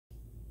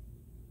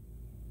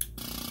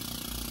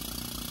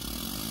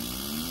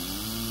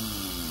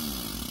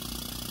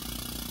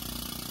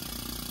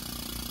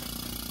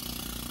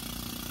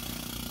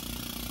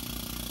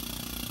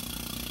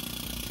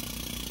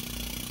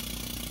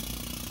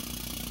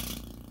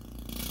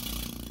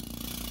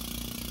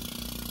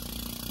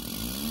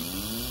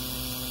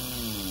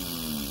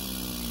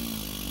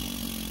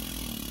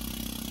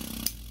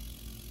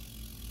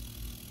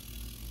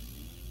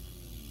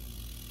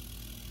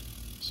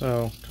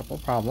So, a couple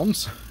of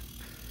problems.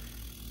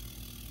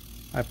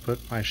 I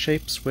put my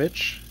shape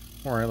switch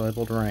where I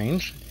labeled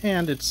range,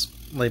 and it's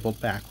labeled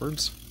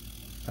backwards.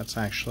 That's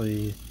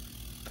actually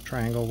the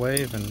triangle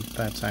wave, and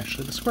that's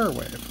actually the square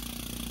wave.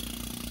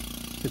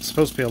 It's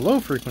supposed to be a low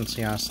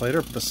frequency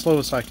oscillator, but the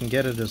slowest I can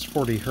get it is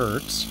 40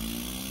 Hertz.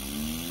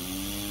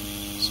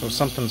 So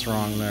something's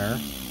wrong there.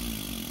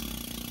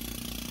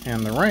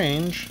 And the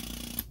range,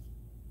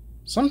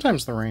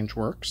 sometimes the range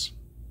works,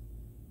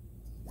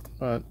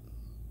 but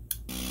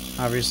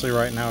obviously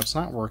right now it's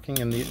not working,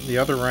 and the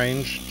other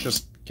range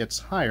just gets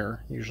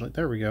higher usually.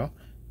 There we go.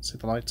 See,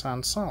 the light's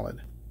on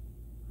solid.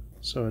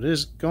 So it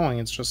is going,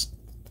 it's just,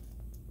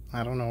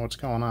 I don't know what's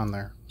going on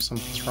there.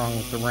 Something's wrong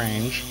with the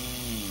range.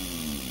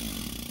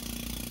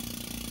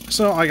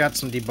 So I got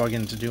some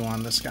debugging to do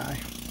on this guy.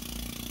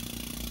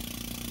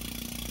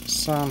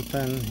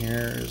 Something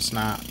here is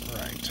not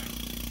right.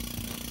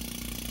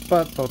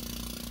 But both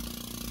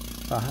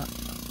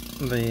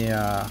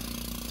the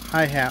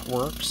hi-hat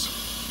works,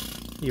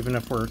 even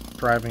if we're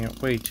driving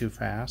it way too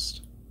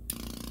fast.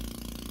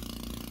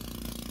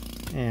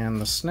 And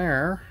the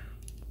snare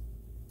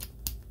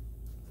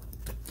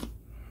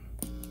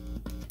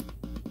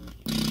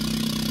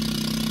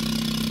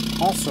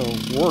also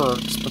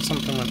works, but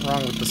something went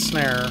wrong with the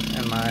snare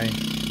and my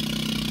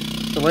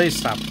delay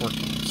stopped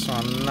working. So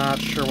I'm not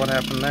sure what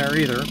happened there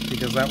either,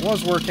 because that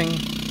was working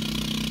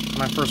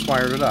when I first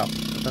wired it up.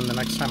 But then the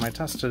next time I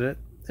tested it,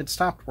 it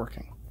stopped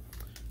working.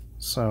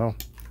 So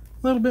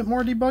a little bit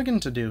more debugging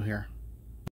to do here.